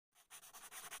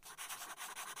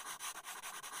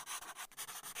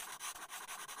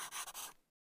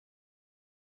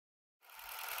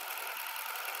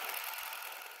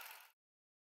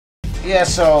Yeah,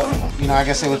 so, you know, I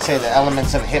guess I would say the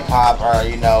elements of hip-hop are,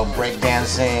 you know,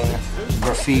 breakdancing,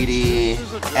 graffiti,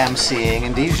 MCing,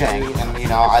 and DJing. And, you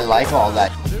know, I like all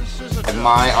that. And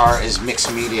my art is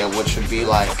mixed media, which would be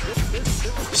like,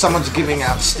 someone's giving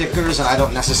out stickers and I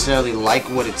don't necessarily like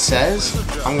what it says,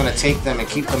 I'm gonna take them and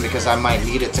keep them because I might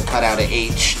need it to cut out an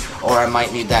H, or I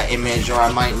might need that image, or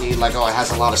I might need like, oh, it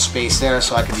has a lot of space there,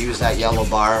 so I could use that yellow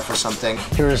bar for something.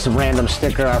 Here's a random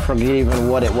sticker, I forget even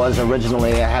what it was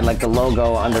originally. I had like the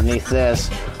logo underneath this,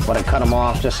 but I cut them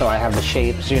off just so I have the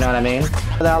shapes, you know what I mean?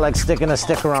 Without like sticking a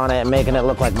sticker on it and making it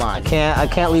look like mine. I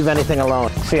can't leave anything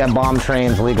alone. See, I bomb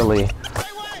trains legally.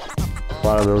 A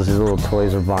lot of these little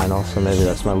toys are vinyl, so maybe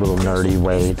that's my little nerdy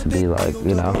way to be like,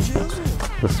 you know,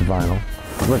 this is vinyl.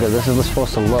 Look at this, is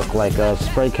supposed to look like a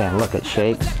spray can. Look, it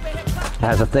shakes. It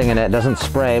has a thing in it, it doesn't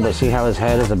spray, but see how his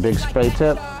head is a big spray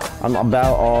tip? I'm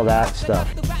about all that stuff.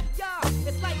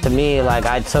 To me, like,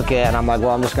 I took it and I'm like, well,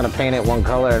 I'm just gonna paint it one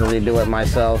color and redo it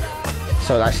myself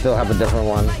so I still have a different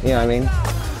one, you know what I mean?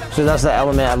 So that's the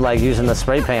element of like using the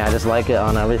spray paint, I just like it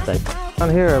on everything. On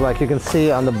here, like you can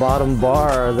see on the bottom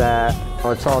bar that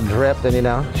it's all dripped, and you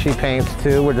know, she paints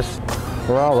too.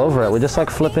 We're all over it. We're just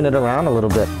like flipping it around a little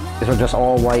bit. These are just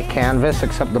all white canvas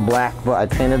except the black, but I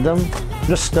painted them. I'm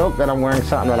just stoked that I'm wearing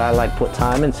something that I like put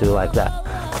time into like that.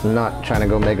 I'm not trying to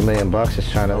go make $1 million,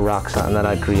 just trying to rock something that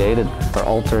I created or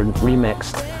altered,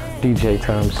 remixed. DJ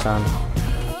terms, son.